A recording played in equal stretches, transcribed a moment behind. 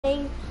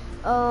playing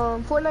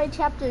Fortnite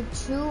Chapter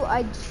 2.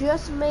 I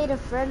just made a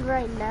friend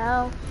right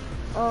now.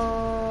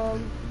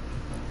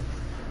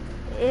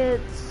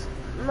 It's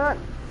not.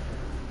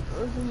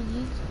 I'm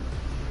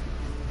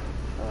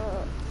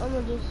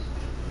gonna just.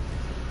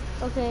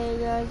 Okay,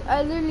 guys.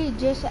 I literally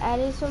just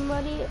added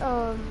somebody.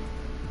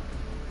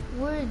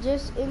 We're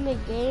just in the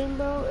game,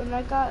 bro, and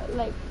I got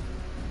like.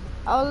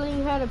 I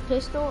only had a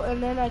pistol,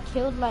 and then I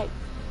killed like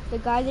the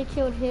guy that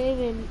killed him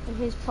and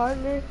his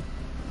partner,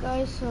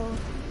 guys. So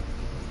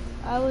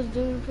I was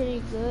doing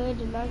pretty good,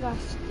 and I got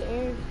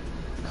scared.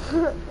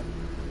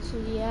 So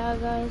yeah,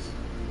 guys.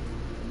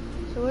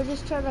 So we're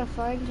just trying to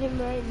find him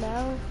right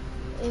now.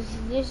 Is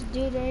this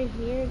dude right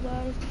here,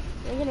 guys?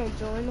 We're gonna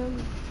join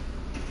him.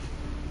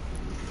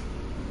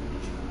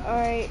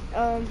 Alright,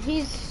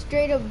 he's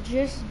straight up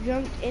just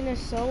jumped in a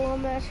solo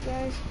match,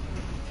 guys.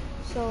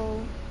 So,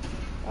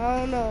 I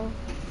don't know.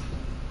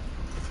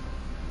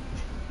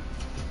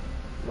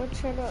 We're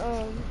trying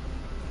to,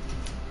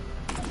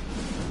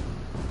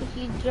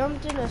 he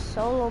jumped in a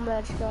solo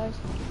match, guys.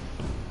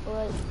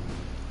 But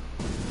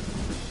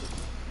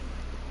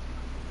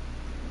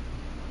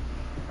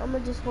I'm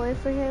gonna just wait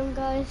for him,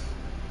 guys.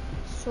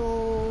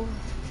 So,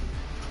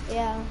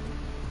 yeah.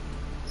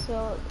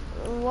 So,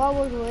 while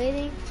we're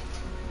waiting,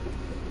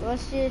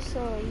 let's just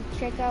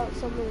check out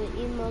some of the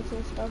emotes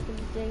and stuff and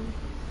things.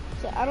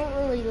 So I don't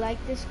really like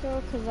this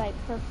girl because like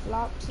her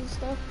flops and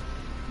stuff,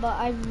 but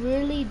I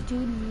really do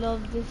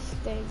love this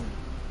thing.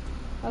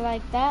 I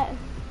like that,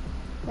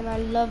 and I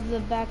love the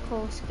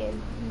backhoe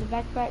skin, the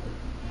backpack.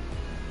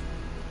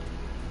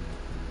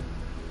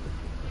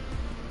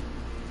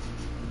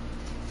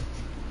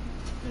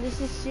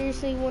 This is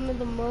seriously one of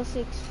the most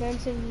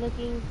expensive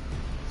looking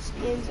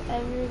skins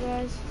ever,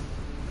 guys.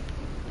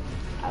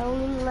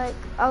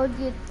 I would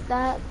get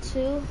that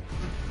too,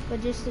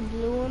 but just the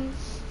blue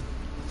ones.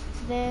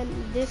 Then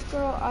this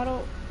girl, I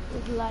don't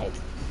like,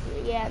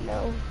 yeah,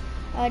 no.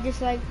 I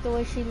just like the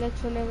way she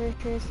looks whenever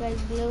she's like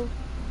blue,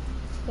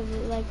 because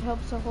it like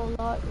helps a whole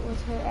lot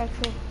with her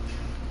actual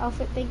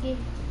outfit thingy.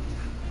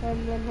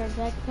 And then her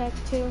backpack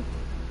too.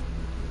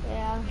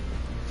 Yeah,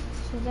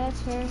 so that's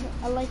her.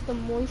 I like the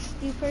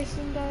Moisty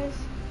person, guys.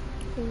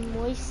 The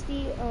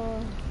Moisty,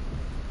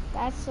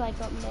 that's like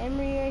a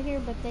memory right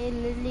here, but they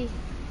literally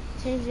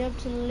changed it up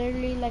to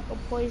literally like a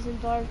poison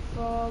dart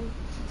frog,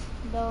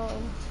 the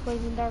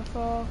poison dart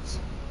frogs,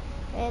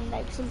 and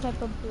like some type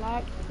of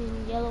black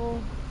and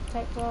yellow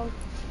type frog.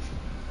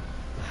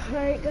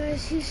 Alright,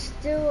 guys, he's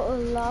still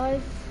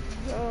alive.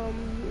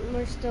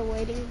 We're still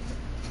waiting.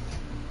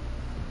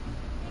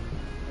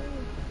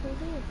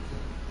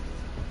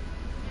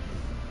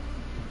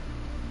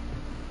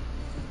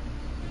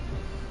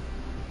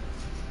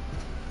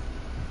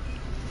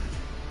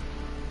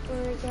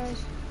 Alright,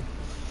 guys.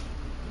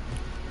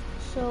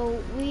 So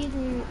we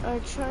are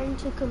trying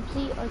to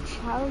complete our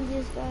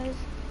challenges, guys.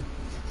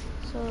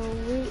 So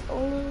we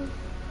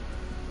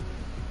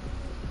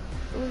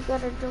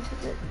gotta jump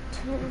at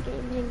 10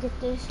 games and get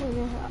this,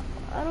 and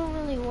I don't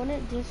really want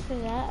it just for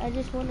that. I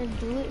just want to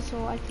do it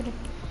so I could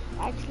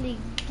actually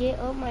get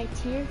up my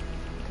tier,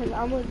 because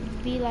I'm gonna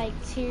be like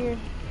tier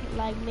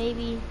like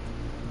maybe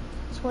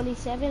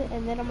 27,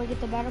 and then I'm gonna get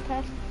the battle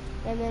pass.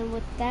 And then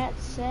with that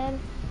said,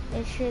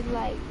 it should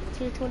like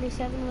tier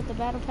 27 with the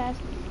battle pass.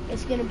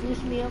 It's gonna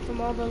boost me up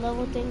from all the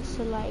level things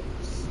to like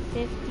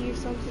 50 or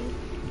something,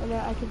 and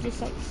then I could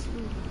just like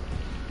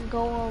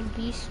go on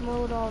beast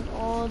mode on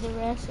all the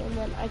rest, and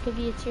then I could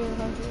be a tier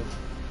 100.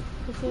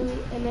 You feel me?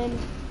 And then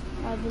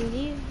I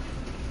believe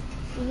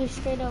you can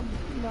straight up,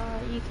 nah,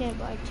 you can't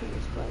buy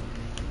tiers, but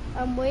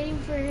I'm waiting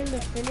for him to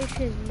finish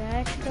his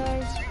match,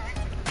 guys.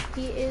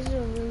 He is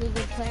a really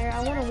good player.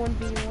 I want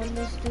to 1v1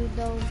 this dude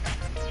though.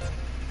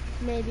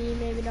 Maybe,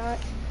 maybe not.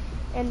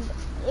 And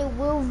it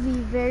will be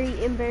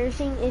very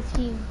embarrassing if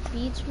he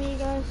beats me,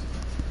 guys.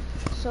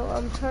 So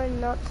I'm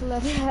trying not to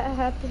let that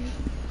happen.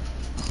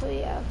 So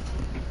yeah.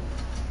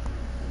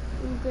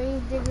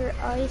 Grave Digger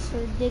Ice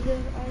or Digger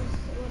Ice,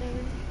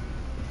 whatever.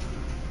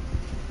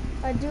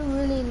 I do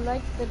really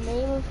like the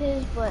name of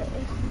his, but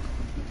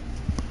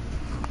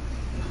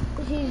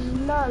he's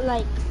not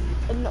like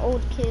an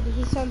old kid.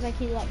 He sounds like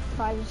he's like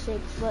 5 or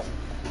 6, but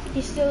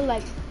he's still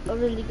like a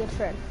really good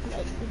friend.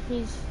 Like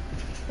he's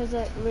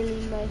a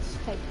really nice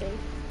type thing.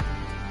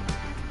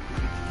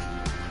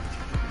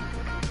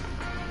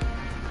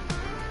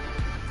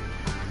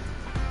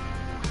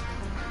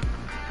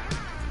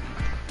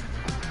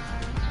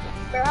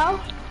 Bro?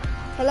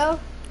 Hello?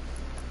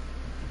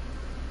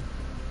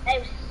 Hey,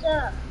 what's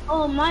up?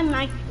 Oh, my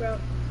mic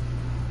broke.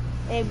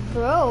 It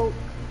broke?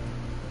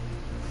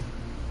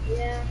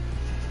 Yeah.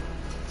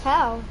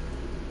 How?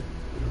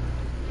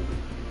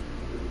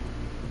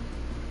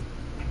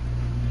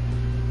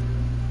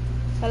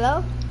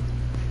 Hello?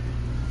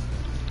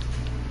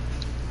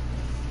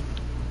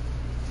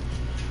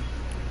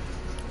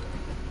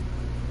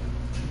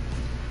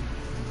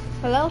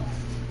 Hello?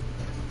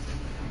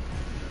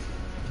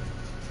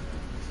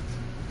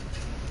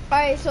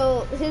 Alright,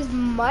 so his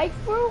mic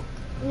broke?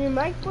 Your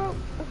mic broke?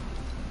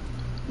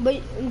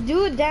 But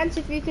do a dance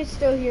if you could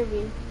still hear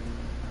me.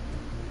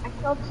 I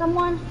killed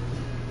someone.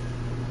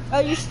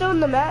 Are you still in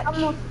the match?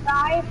 Almost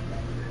died.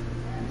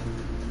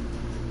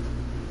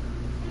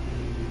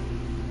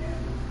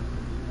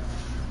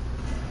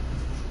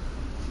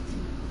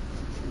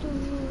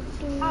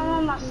 I'm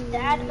almost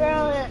dead,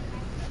 bro.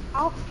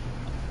 Oh,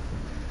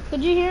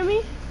 Could you hear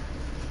me?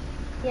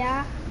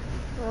 yeah.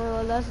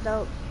 Oh, that's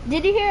dope.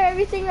 Did you hear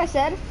everything I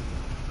said?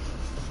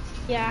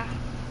 Yeah.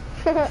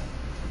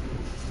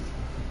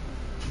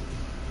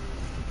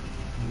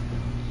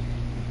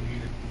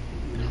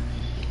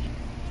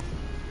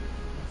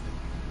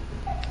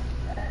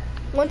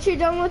 Once you're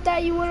done with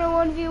that, you want a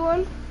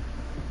 1v1?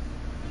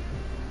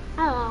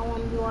 I don't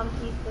want to 1v1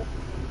 people.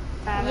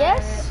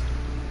 Yes?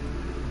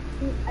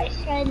 I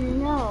said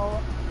no.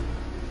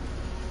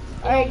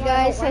 Alright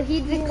guys, so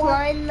he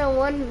declined the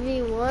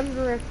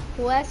 1v1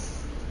 request.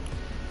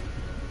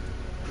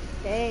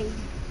 Dang.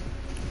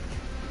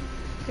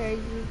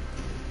 Crazy.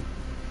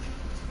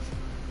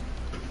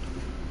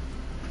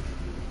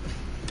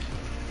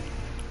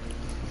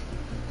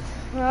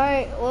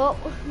 Alright, well,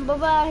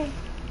 bye-bye.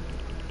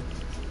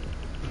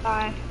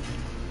 Bye.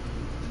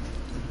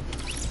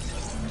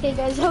 Okay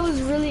guys, that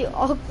was really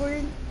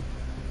awkward.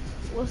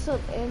 What's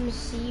up,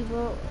 MC,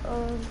 bro?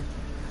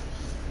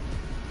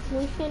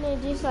 We finna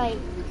just like,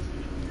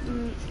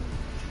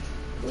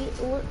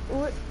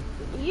 we're,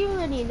 you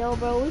already know,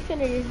 bro. We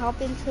finna just hop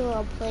into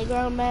a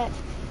playground match.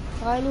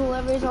 Find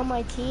whoever's on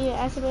my team,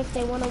 ask them if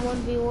they want a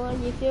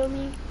 1v1, you feel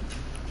me?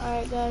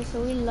 Alright guys,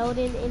 so we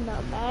loading in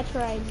the match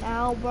right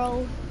now,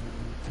 bro.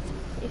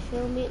 You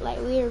feel me? Like,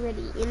 we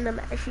already in the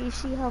match. You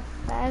see how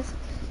fast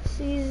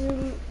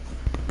season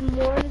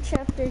 1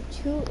 chapter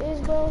 2 is,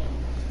 bro?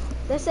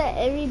 That's that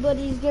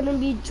everybody's gonna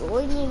be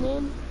joining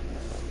in.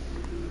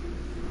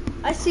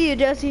 I see you,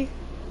 Jesse.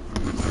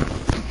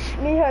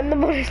 Me on the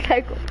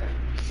motorcycle.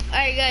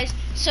 Alright guys,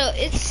 so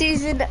it's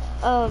season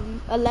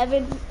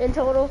 11 in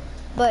total,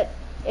 but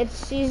it's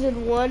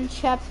season 1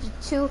 chapter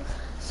 2.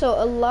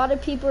 So a lot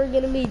of people are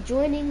gonna be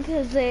joining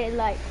because they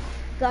like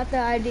got the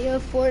idea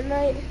of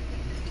Fortnite.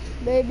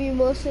 Maybe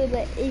most of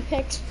the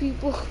Apex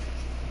people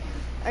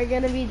are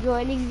gonna be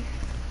joining.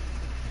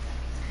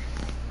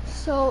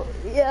 So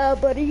yeah,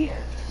 buddy.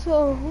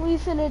 So we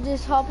finna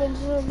just hop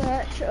into a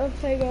match of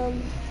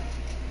playground.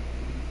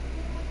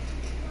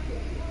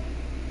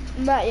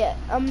 Not yet.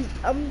 I'm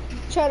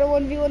trying to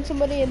 1v1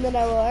 somebody and then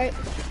I will, alright?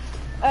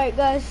 Alright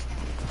guys.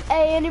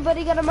 Hey,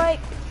 anybody got a mic?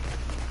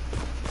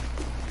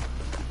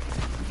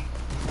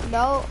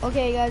 No?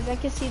 Okay guys, I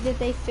can see that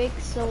they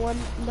fixed the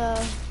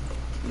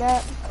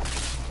map.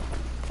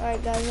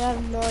 Alright guys, I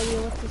have no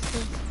idea what this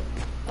is.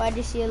 But I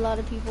just see a lot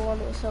of people on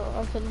it, so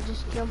I'm gonna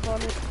just jump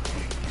on it.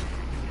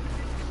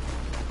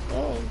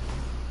 Dang.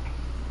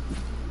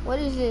 What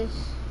is this?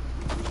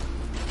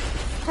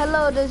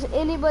 Hello, does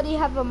anybody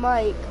have a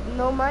mic?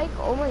 No mic?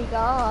 Oh my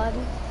god.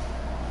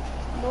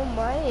 No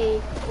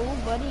mic. Oh,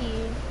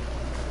 buddy.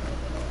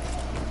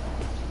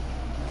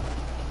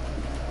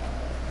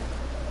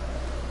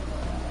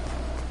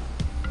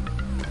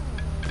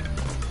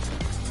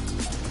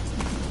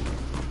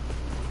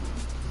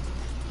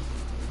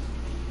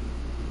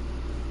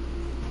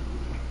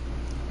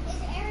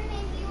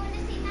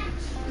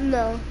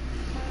 No.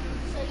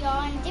 So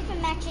y'all in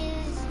different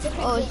matches,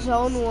 different Oh, games.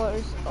 Zone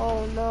Wars.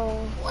 Oh no.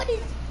 What is?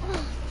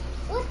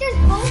 Look, there's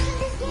boats in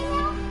this game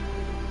now.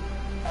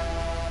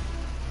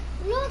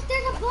 Look,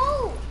 there's a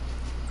boat.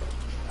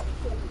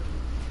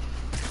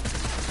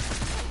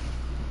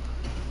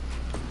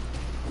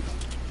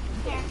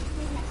 Here,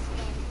 here's my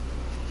skin.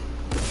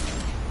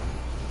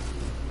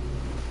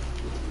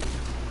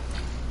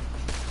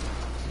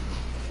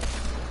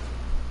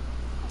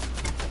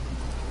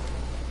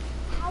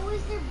 How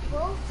is there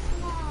boats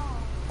now?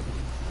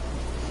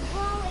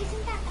 Wow,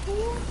 isn't that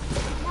cool?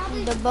 Now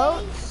there's The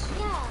boats?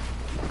 Yeah.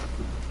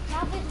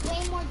 Now there's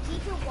way more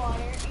deeper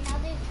water, and now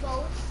there's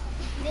boats.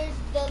 There's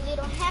the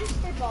little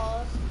hamster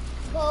balls,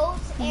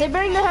 boats. Did they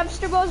bring the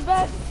hamster balls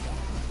back?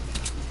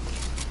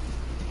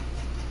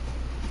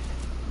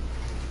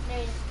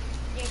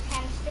 There's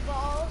hamster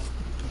balls.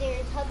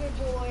 There's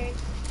hoverboards.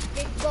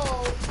 There's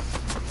boats.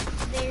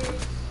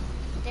 There's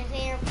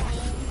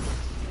airplanes.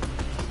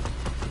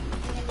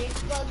 And then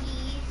there's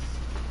buggies.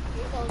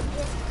 There's those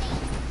drift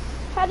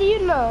things. How do you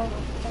know?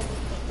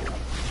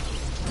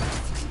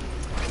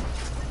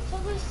 So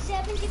there's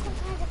 7 different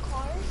kinds of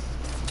cars.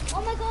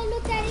 Oh my god,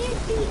 look, that is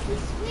Pete.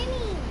 He's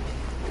swimming.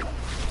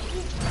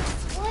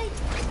 What?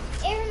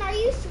 Aaron, are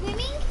you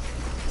swimming?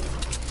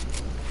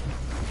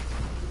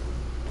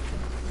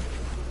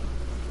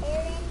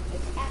 Aaron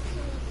is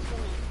actually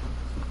swimming.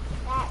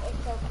 That is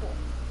so cool.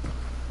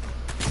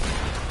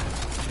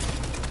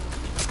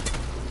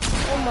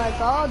 Oh my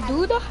god,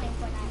 dude.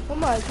 Oh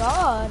my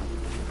god.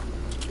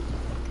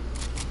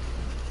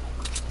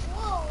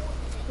 Whoa.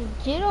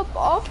 Get up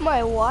off my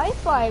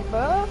Wi-Fi,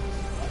 bro.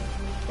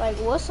 Like,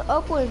 what's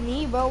up with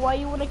me, bro? Why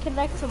you wanna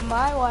connect to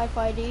my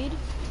Wi-Fi, dude?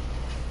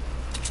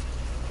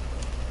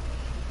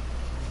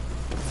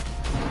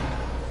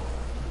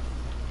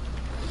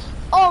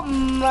 Oh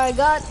my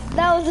god,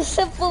 that was a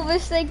simple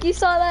mistake. You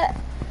saw that?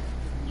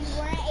 You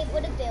weren't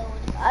able to build.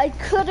 I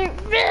couldn't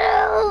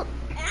build.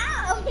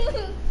 Ow!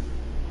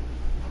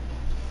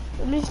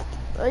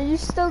 Are you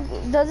still?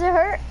 Does it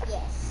hurt?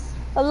 Yes.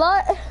 A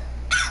lot?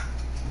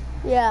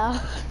 Yeah.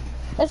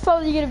 It's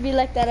probably gonna be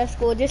like that at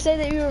school. Just say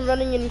that you were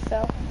running and you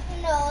fell.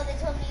 No, they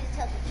told me to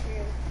tell the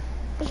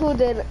truth. Who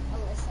did?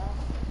 Alyssa.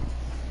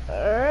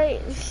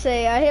 Alright,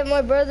 say I hit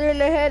my brother in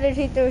the head and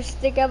he threw a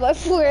stick at my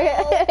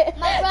forehead. No,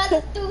 my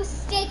brother threw a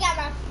stick at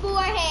my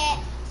forehead,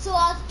 so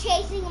I was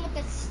chasing him with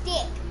a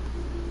stick.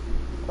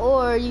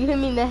 Or you hit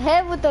me in the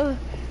head with a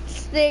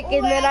stick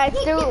and then I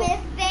hit threw. him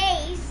in the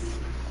face.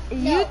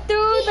 You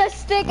threw the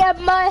stick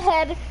at my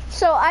head,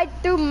 so I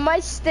threw my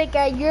stick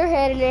at your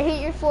head and it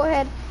hit your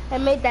forehead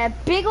and made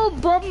that big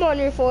old bump on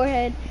your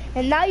forehead.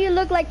 And now you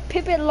look like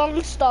Pippi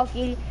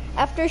Longstocking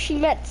after she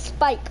met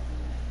Spike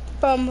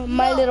from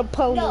My Little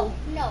Pony. No.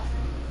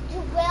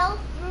 Joelle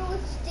threw a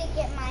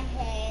stick at my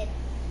head.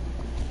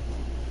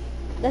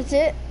 That's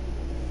it?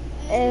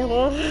 And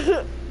well,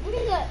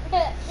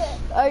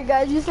 alright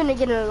guys, you're gonna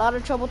get in a lot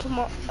of trouble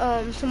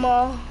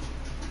tomorrow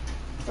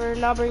for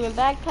not bringing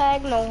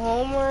backpack, no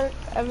homework,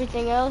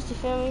 everything else, you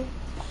feel me?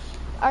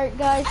 Alright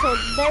guys, so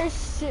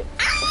there's,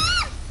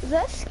 is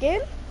that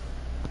skin?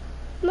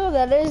 No,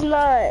 that is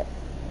not.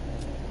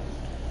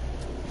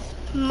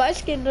 My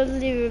skin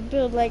doesn't even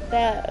build like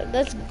that.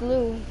 That's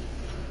glue.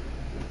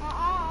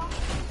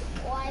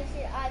 Why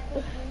should I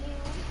put glue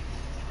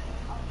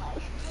on my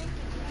freaking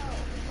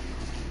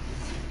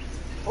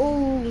nose?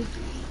 Oh.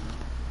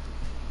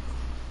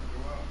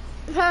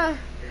 Huh.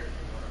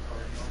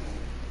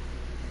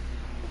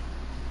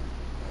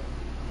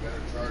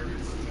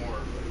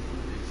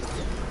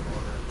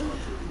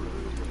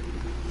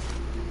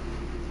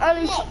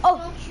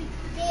 Don't you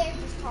dare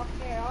just talk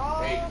there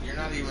all. Hey, you're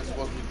not even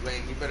supposed to be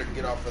playing. You better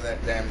get off of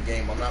that damn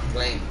game. I'm not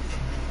playing.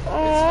 It's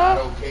not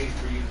okay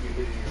for you to be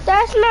hitting yourself.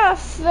 That's not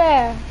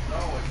fair. No,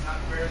 it's not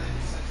fair that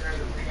you sit there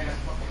with a big ass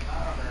fucking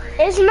knot on her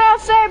head. It's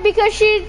not fair because she